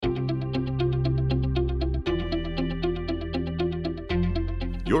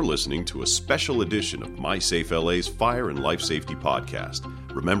You're listening to a special edition of MySafeLA's Fire and Life Safety Podcast,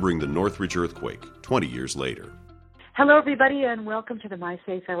 remembering the Northridge earthquake 20 years later. Hello, everybody, and welcome to the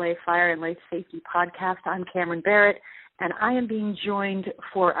MySafeLA Fire and Life Safety Podcast. I'm Cameron Barrett, and I am being joined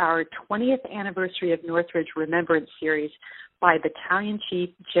for our 20th anniversary of Northridge Remembrance Series by Battalion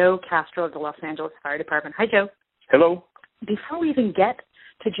Chief Joe Castro of the Los Angeles Fire Department. Hi, Joe. Hello. Before we even get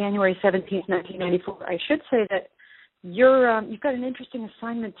to January 17th, 1994, I should say that you've got an interesting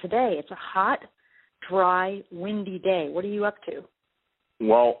assignment today. It's a hot, dry, windy day. What are you up to?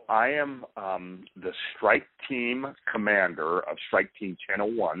 Well, I am the Strike Team Commander of Strike Team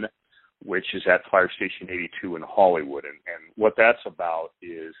 1001, which is at Fire Station 82 in Hollywood. And what that's about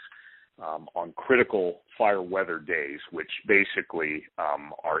is on critical fire weather days, which basically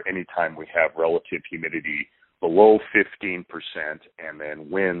are anytime we have relative humidity below 15% and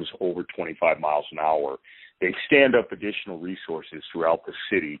then winds over 25 miles an hour, they stand up additional resources throughout the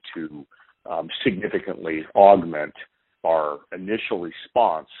city to significantly augment our initial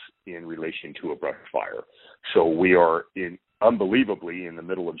response in relation to a brush fire. So we are unbelievably in the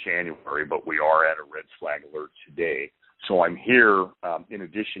middle of January, but we are at a red flag alert today. So I'm here, in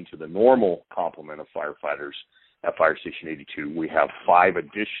addition to the normal complement of firefighters at Fire Station 82, we have 5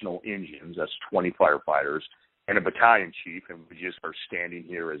 additional engines, that's 20 firefighters, and a battalion chief, and we just are standing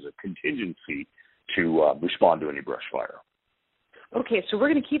here as a contingency to respond to any brush fire. Okay, so we're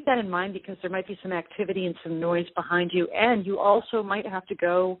going to keep that in mind because there might be some activity and some noise behind you, and you also might have to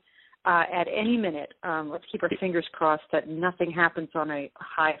go at any minute. Let's keep our fingers crossed that nothing happens on a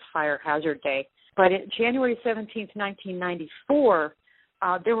high fire hazard day. But January 17th, 1994,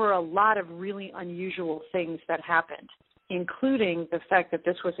 there were a lot of really unusual things that happened, including the fact that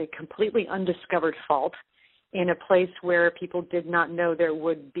this was a completely undiscovered fault in a place where people did not know there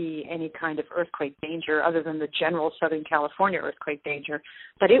would be any kind of earthquake danger other than the general Southern California earthquake danger.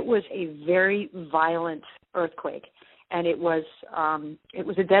 But it was a very violent earthquake, and it was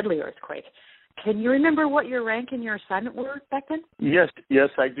a deadly earthquake. Can you remember what your rank and your assignment were back then? Yes,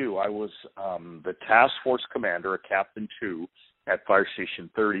 I do. I was the task force commander, a Captain 2, at Fire Station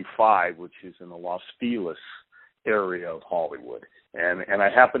 35, which is in the Los Feliz area of Hollywood. And I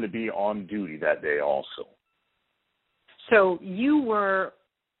happened to be on duty that day also. So you were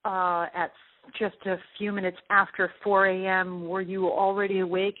at just a few minutes after 4 a.m. Were you already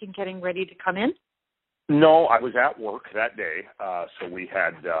awake and getting ready to come in? No, I was at work that day. So we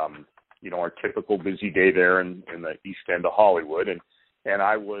had, our typical busy day there in the east end of Hollywood. And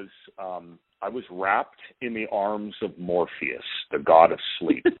I was wrapped in the arms of Morpheus, the god of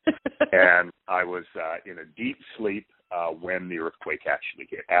sleep. And I was in a deep sleep when the earthquake actually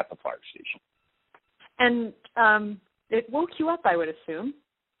hit at the fire station. And it woke you up, I would assume.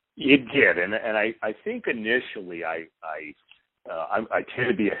 It did, and I think initially I tend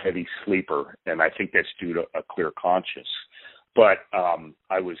to be a heavy sleeper, and I think that's due to a clear conscience. But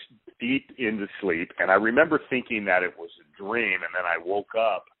I was deep into sleep, and I remember thinking that it was a dream, and then I woke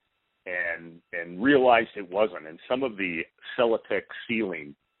up and realized it wasn't. And some of the Celotex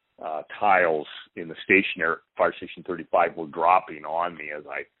ceiling tiles in the Fire Station 35 were dropping on me as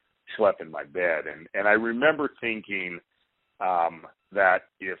I slept in my bed, and I remember thinking that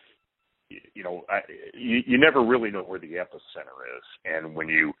if you never really know where the epicenter is, and when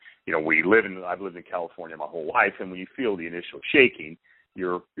I've lived in California my whole life, and when you feel the initial shaking,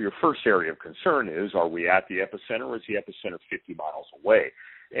 your first area of concern is, are we at the epicenter, or is the epicenter 50 miles away,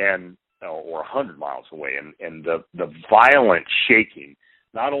 or 100 miles away, and the violent shaking,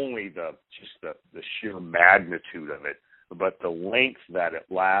 not only the sheer magnitude of it, but the length that it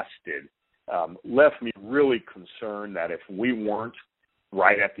lasted left me really concerned that if we weren't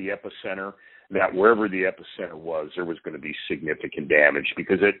right at the epicenter, that wherever the epicenter was, there was going to be significant damage,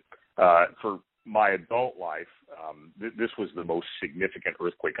 because for my adult life, this was the most significant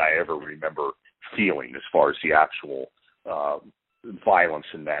earthquake I ever remember feeling as far as the actual violence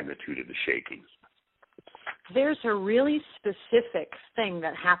and magnitude of the shaking. There's a really specific thing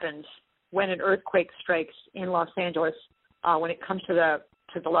that happens when an earthquake strikes in Los Angeles, when it comes to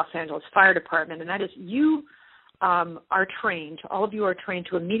the Los Angeles Fire Department, and that is you are trained, all of you are trained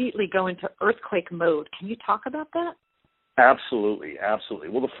to immediately go into earthquake mode. Can you talk about that? Absolutely.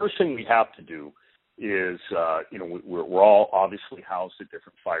 Well, the first thing we have to do is, we're all obviously housed at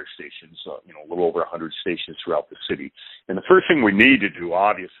different fire stations, a little over 100 stations throughout the city. And the first thing we need to do,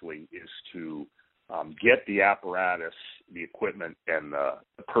 obviously, is to get the apparatus, the equipment, and the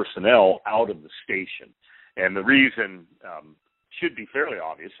personnel out of the station. And the reason should be fairly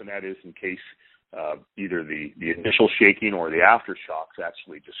obvious, and that is in case either the initial shaking or the aftershocks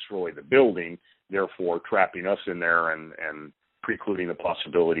actually destroy the building, therefore trapping us in there and precluding the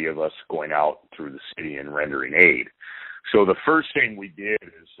possibility of us going out through the city and rendering aid. So the first thing we did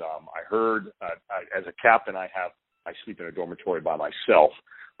is I heard, as a captain, I sleep in a dormitory by myself,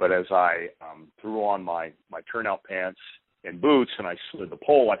 but as I threw on my turnout pants and boots and I slid the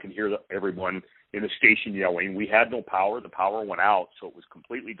pole, I could hear everyone in the station yelling. We had no power. The power went out, so it was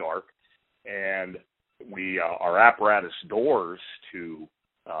completely dark. And our apparatus doors to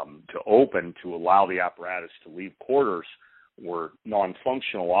open to allow the apparatus to leave quarters were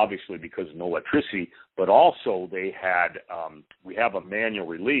non-functional, obviously because of no electricity, but also they had we have a manual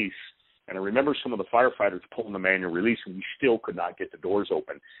release, and I remember some of the firefighters pulling the manual release, and we still could not get the doors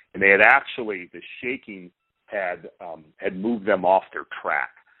open. And they had actually, the shaking had moved them off their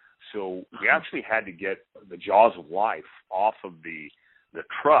track. So we actually had to get the jaws of life off of the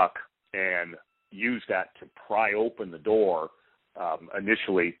truck and use that to pry open the door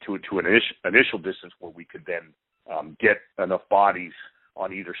initially to an initial distance where we could then get enough bodies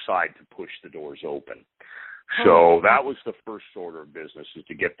on either side to push the doors open. So that was the first order of business, is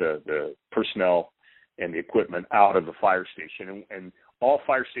to get the personnel and the equipment out of the fire station. And all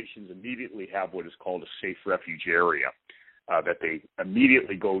fire stations immediately have what is called a safe refuge area that they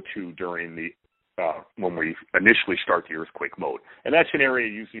immediately go to during the when we initially start the earthquake mode. And that's an area,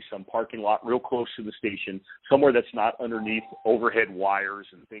 usually some parking lot real close to the station, somewhere that's not underneath overhead wires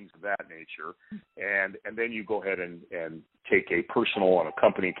and things of that nature. And then you go ahead and take a personal and a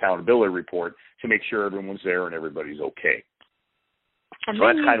company accountability report to make sure everyone's there and everybody's okay. And so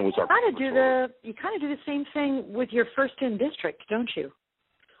then that's kind of was our you kind of do the same thing with your first in district, don't you?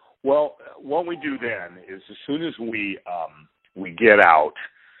 Well, what we do then is, as soon as we get out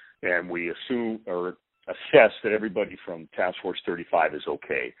and we assume or assess that everybody from Task Force 35 is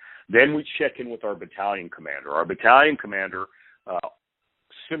okay, then we check in with our battalion commander. Our battalion commander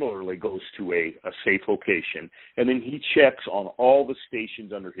similarly goes to a safe location, and then he checks on all the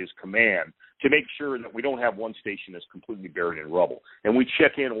stations under his command to make sure that we don't have one station that's completely buried in rubble. And we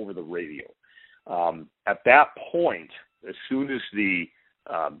check in over the radio. At that point, as soon as the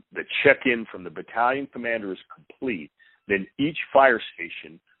check-in from the battalion commander is complete, then each fire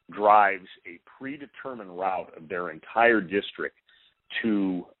station drives a predetermined route of their entire district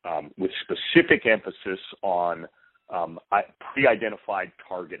to, with specific emphasis on pre-identified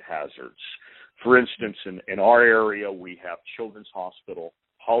target hazards. For instance, in our area, we have Children's Hospital,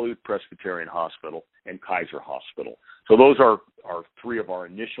 Hollywood Presbyterian Hospital, and Kaiser Hospital. So those are three of our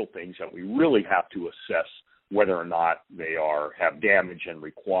initial things that we really have to assess whether or not they have damage and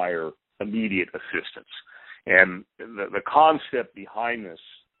require immediate assistance. And the concept behind this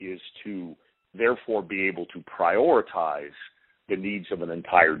is to therefore be able to prioritize the needs of an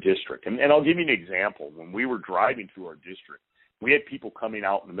entire district. And I'll give you an example. When we were driving through our district, we had people coming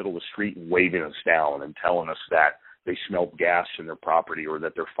out in the middle of the street and waving us down and telling us that they smelled gas in their property or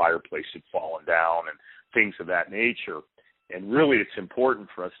that their fireplace had fallen down and things of that nature. And really, it's important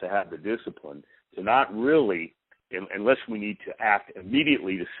for us to have the discipline to not really, unless we need to act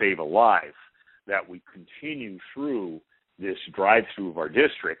immediately to save a life, that we continue through this drive-through of our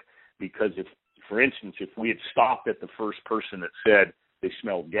district, because if, for instance, if we had stopped at the first person that said they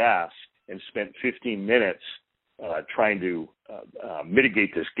smelled gas and spent 15 minutes trying to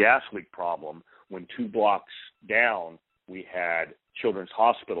mitigate this gas leak problem, when 2 blocks down we had Children's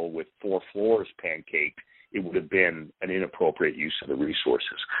Hospital with 4 floors pancaked, it would have been an inappropriate use of the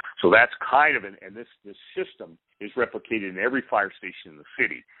resources. So that's kind of, and this system is replicated in every fire station in the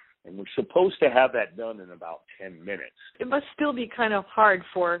city. And we're supposed to have that done in about 10 minutes. It must still be kind of hard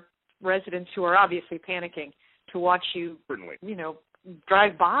for residents who are obviously panicking to watch you, certainly,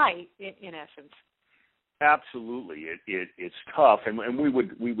 drive by, in essence. Absolutely. It's tough, and we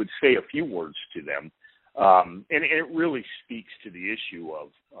would say a few words to them. And it really speaks to the issue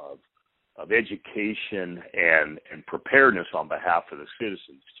of education and preparedness on behalf of the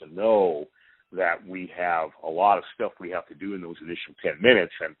citizens to know that we have a lot of stuff we have to do in those initial 10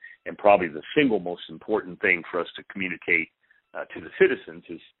 minutes. And probably the single most important thing for us to communicate to the citizens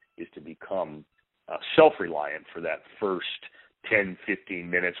is to become self-reliant for that first 10, 15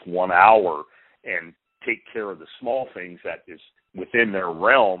 minutes, 1 hour, and take care of the small things that is within their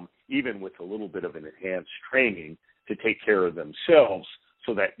realm, even with a little bit of an enhanced training, to take care of themselves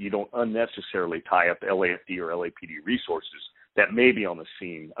so that you don't unnecessarily tie up LAFD or LAPD resources that may be on the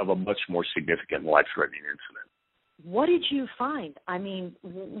scene of a much more significant life-threatening incident. What did you find? I mean,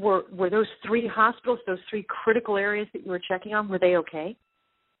 were those 3 hospitals, those 3 critical areas that you were checking on, were they okay?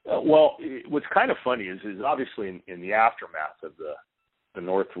 Well, what's kind of funny is obviously in the aftermath of the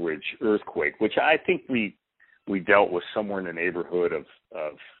Northridge earthquake, which I think we dealt with somewhere in the neighborhood of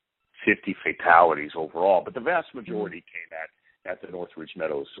 50 fatalities overall, but the vast majority came at the Northridge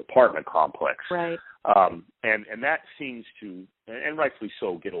Meadows apartment complex. Right. And that seems to, and rightfully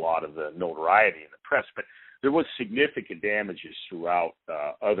so, get a lot of the notoriety in the press, but there was significant damages throughout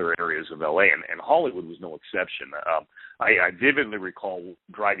other areas of LA, and Hollywood was no exception. I vividly recall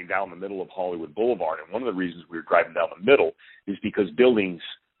driving down the middle of Hollywood Boulevard, and one of the reasons we were driving down the middle is because buildings,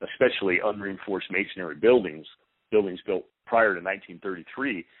 especially unreinforced masonry buildings built prior to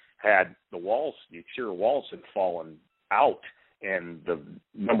 1933, had the walls, the exterior walls had fallen out, and the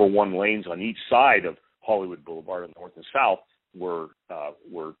number one lanes on each side of Hollywood Boulevard, north and south,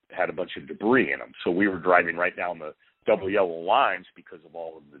 had a bunch of debris in them. So we were driving right down the double yellow lines because of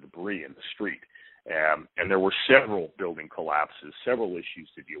all of the debris in the street. And there were several building collapses, several issues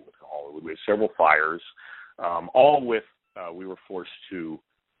to deal with in Hollywood. We had several fires, all with we were forced to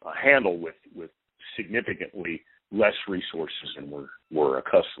handle with significantly less resources than we're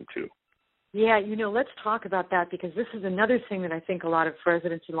accustomed to. Yeah, let's talk about that, because this is another thing that I think a lot of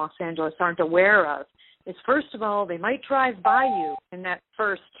residents in Los Angeles aren't aware of. Is, first of all, they might drive by you in that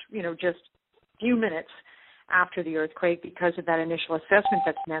first, just few minutes after the earthquake because of that initial assessment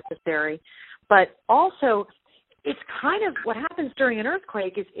that's necessary. But also, it's kind of what happens during an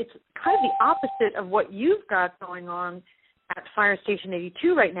earthquake is it's kind of the opposite of what you've got going on at Fire Station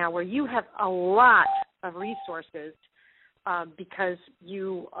 82 right now, where you have a lot of resources because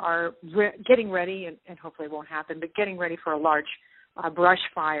you are getting ready, and hopefully it won't happen, but getting ready for a large brush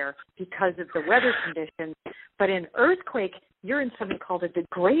fire because of the weather conditions. But in earthquake, you're in something called a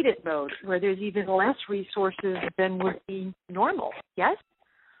degraded mode, where there's even less resources than would be normal. Yes?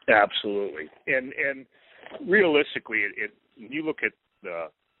 Absolutely. And realistically, when you look at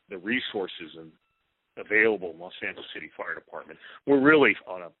the resources available in Los Angeles City Fire Department, we're really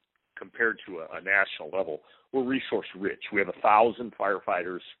compared to a national level, we're resource rich. We have 1,000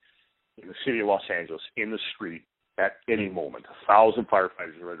 firefighters in the city of Los Angeles in the street at any moment. 1,000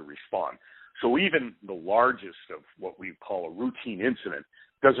 firefighters are ready to respond. So even the largest of what we call a routine incident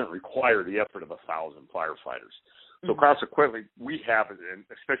doesn't require the effort of 1,000 firefighters. So consequently, we have, and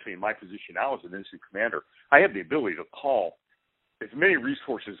especially in my position now as an incident commander, I have the ability to call as many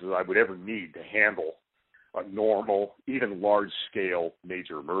resources as I would ever need to handle a normal, even large-scale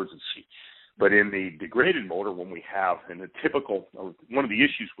major emergency. But in the degraded mode, or when we have, in a typical, or one of the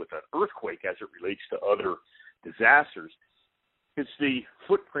issues with an earthquake as it relates to other disasters, is the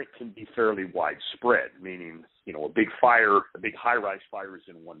footprint can be fairly widespread, meaning, a big fire, a big high-rise fire is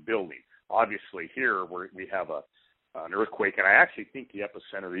in one building. Obviously here we have an earthquake, and I actually think the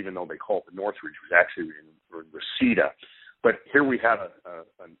epicenter, even though they call it the Northridge, was actually in Reseda. But here we have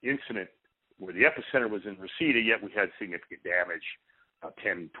an incident where the epicenter was in Reseda, yet we had significant damage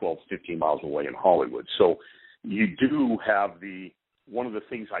 10, 12, 15 miles away in Hollywood. So you do have one of the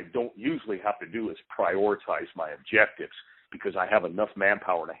things I don't usually have to do is prioritize my objectives, because I have enough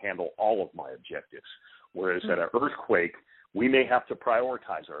manpower to handle all of my objectives. Whereas at an earthquake, we may have to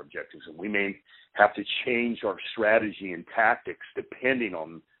prioritize our objectives, and we may have to change our strategy and tactics depending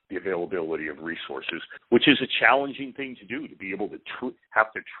on the availability of resources, which is a challenging thing to do, to be able to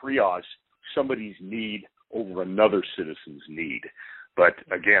have to triage somebody's need over another citizen's need. But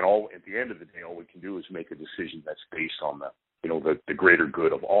again, at the end of the day, all we can do is make a decision that's based on the greater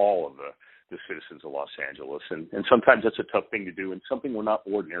good of all of the citizens of Los Angeles. And sometimes that's a tough thing to do, and something we're not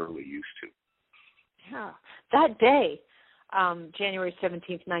ordinarily used to. Yeah. That day, January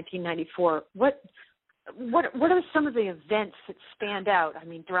 17th, 1994, what are some of the events that stand out? I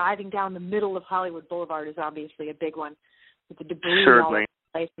mean, driving down the middle of Hollywood Boulevard is obviously a big one, with the debris all over the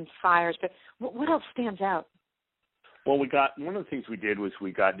place and fires. But what else stands out? Well, one of the things we did was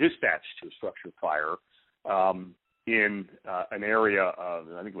we got dispatched to a structure fire in an area of,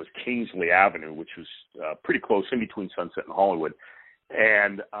 I think it was Kingsley Avenue, which was pretty close in between Sunset and Hollywood.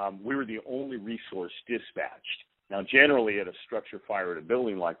 And we were the only resource dispatched. Now, generally at a structure fire at a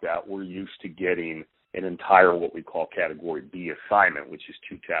building like that, we're used to getting an entire what we call Category B assignment, which is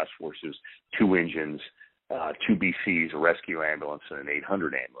 2 task forces, 2 engines, 2 BCs, a rescue ambulance, and an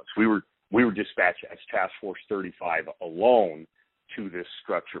 800 ambulance. We were dispatched as Task Force 35 alone to this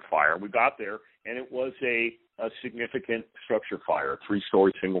structure fire. We got there, and it was a significant structure fire, a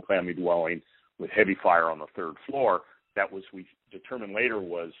 3-story single-family dwelling with heavy fire on the 3rd floor. That was, we determined later,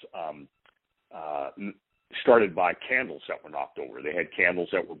 was started by candles that were knocked over. They had candles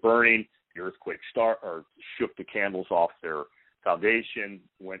that were burning. The earthquake shook the candles off their foundation,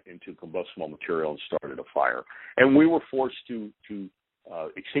 went into combustible material, and started a fire. And we were forced to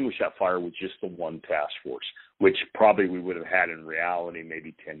extinguish that fire with just the 1 task force, which probably we would have had in reality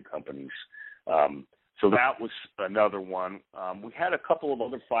maybe 10 companies. So that was another one. We had a couple of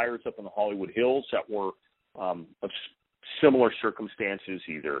other fires up in the Hollywood Hills that were of similar circumstances,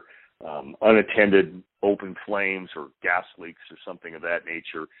 either unattended open flames or gas leaks or something of that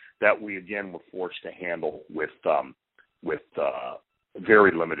nature, that we again were forced to handle with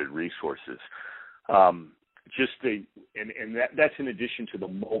very limited resources. That's in addition to the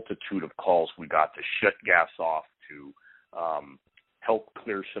multitude of calls we got to shut gas off, to help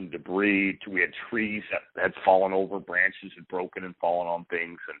clear some debris. We had trees that had fallen over, branches had broken and fallen on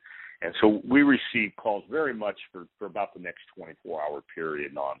things, and so we received calls very much for about the next 24-hour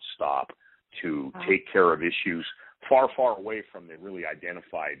period nonstop to take care of issues far, far away from the really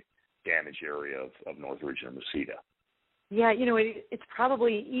identified damage area of Northridge and Reseda. Yeah, it's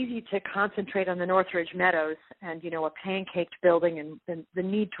probably easy to concentrate on the Northridge Meadows and, a pancaked building and the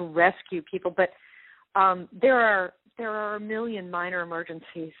need to rescue people, but there are a million minor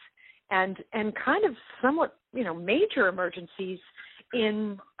emergencies and kind of somewhat, major emergencies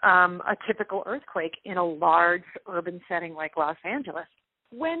in a typical earthquake in a large urban setting like Los Angeles.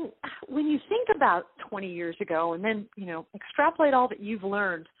 When you think about 20 years ago and then, extrapolate all that you've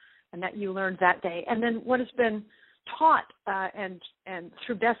learned and that you learned that day, and then what has been taught and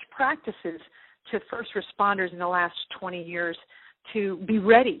through best practices to first responders in the last 20 years to be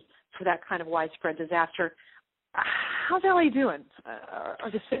ready for that kind of widespread disaster, how's LA doing?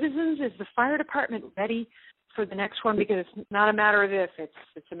 Are the citizens, is the fire department ready for the next one? Because it's not a matter of if,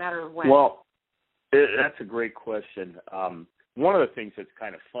 it's a matter of when. Well, that's a great question. One of the things that's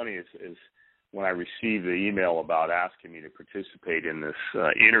kind of funny is when I received the email about asking me to participate in this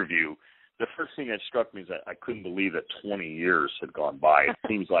interview, the first thing that struck me is that I couldn't believe that 20 years had gone by. It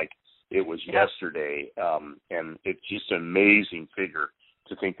seems like it was yesterday, and it's just an amazing figure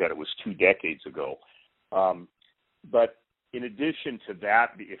to think that it was 2 decades ago. But in addition to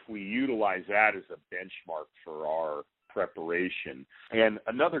that, if we utilize that as a benchmark for our preparation, and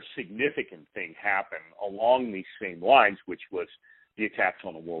another significant thing happened along these same lines, which was the attacks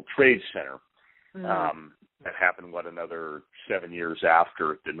on the World Trade Center. That happened, another 7 years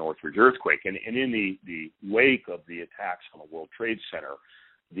after the Northridge earthquake. And in the wake of the attacks on the World Trade Center,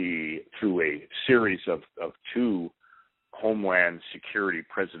 through a series of 2 Homeland Security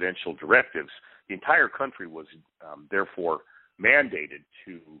presidential directives, the entire country was therefore mandated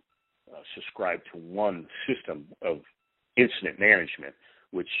to subscribe to one system of incident management,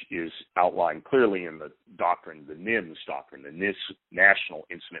 which is outlined clearly in the doctrine, the NIMS doctrine, the National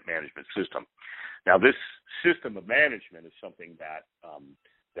Incident Management System. Now, this system of management is something that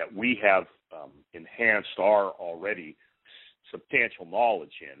we have enhanced our already substantial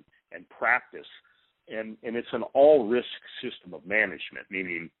knowledge in and practice, and it's an all-risk system of management,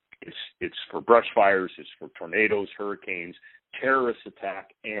 meaning it's for brush fires, it's for tornadoes, hurricanes, terrorist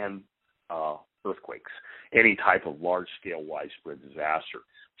attack, and earthquakes, any type of large-scale widespread disaster.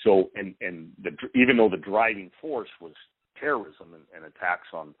 So, even though the driving force was terrorism and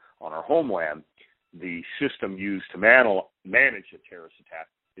attacks on our homeland, the system used to manage a terrorist attack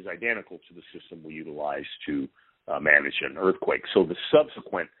is identical to the system we utilize to manage an earthquake. So the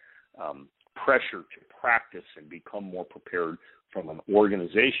subsequent pressure to practice and become more prepared from an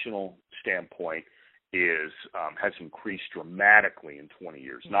organizational standpoint has increased dramatically in 20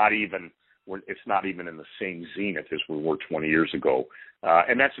 years. It's not even in the same zenith as we were 20 years ago,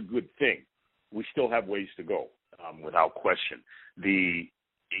 and that's a good thing. We still have ways to go, without question. We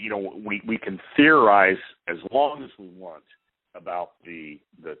can theorize as long as we want about the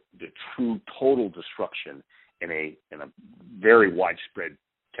true total destruction in a very widespread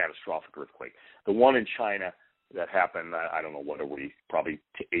catastrophic earthquake. The one in China that happened, I don't know, what are we, probably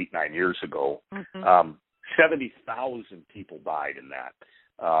 8-9 years ago. 70,000 people died in that.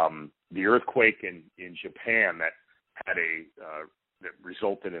 The earthquake in Japan that had that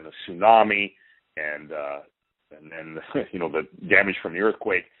resulted in a tsunami, and then the damage from the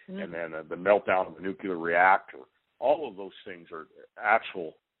earthquake, and then the meltdown of the nuclear reactor. All of those things are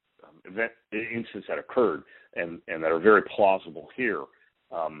actual incidents that occurred and that are very plausible here.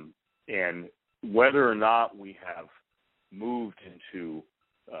 And whether or not we have moved into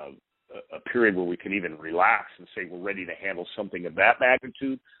a period where we can even relax and say we're ready to handle something of that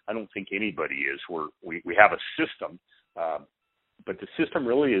magnitude, I don't think anybody is. We have a system, but the system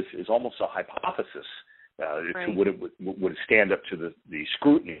really is almost a hypothesis. Right. Would stand up to the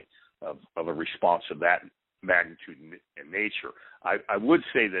scrutiny of a response of that magnitude and nature. I would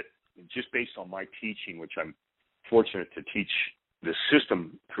say that just based on my teaching, which I'm fortunate to teach this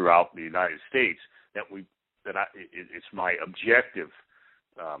system throughout the United States, it's my objective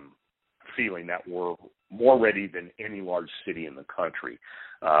feeling that we're more ready than any large city in the country.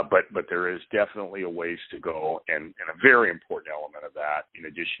 But there is definitely a ways to go, and a very important element of that, in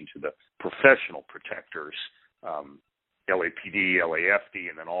addition to the professional protectors, LAPD, LAFD,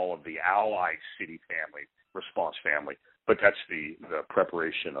 and then all of the allied city family, response family. But that's the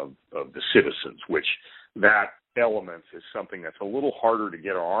preparation of the citizens, which that element is something that's a little harder to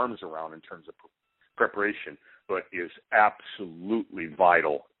get our arms around in terms of preparation, but is absolutely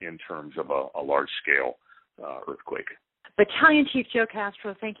vital in terms of a large-scale earthquake. Battalion Chief Joe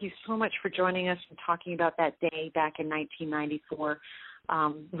Castro, thank you so much for joining us and talking about that day back in 1994.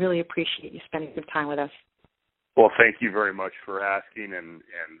 Really appreciate you spending some time with us. Well, thank you very much for asking and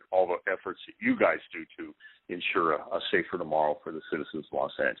all the efforts that you guys do to ensure a safer tomorrow for the citizens of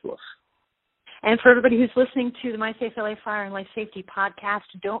Los Angeles. And for everybody who's listening to the My Safe LA Fire and Life Safety podcast,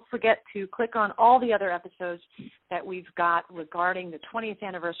 don't forget to click on all the other episodes that we've got regarding the 20th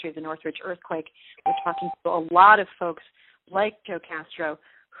anniversary of the Northridge earthquake. We're talking to a lot of folks like Joe Castro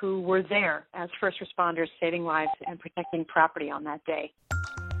who were there as first responders saving lives and protecting property on that day.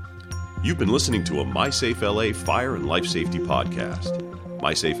 You've been listening to a My Safe LA Fire and Life Safety podcast.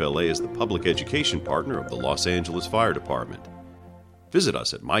 My Safe LA is the public education partner of the Los Angeles Fire Department. Visit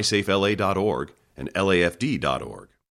us at mysafela.org and lafd.org.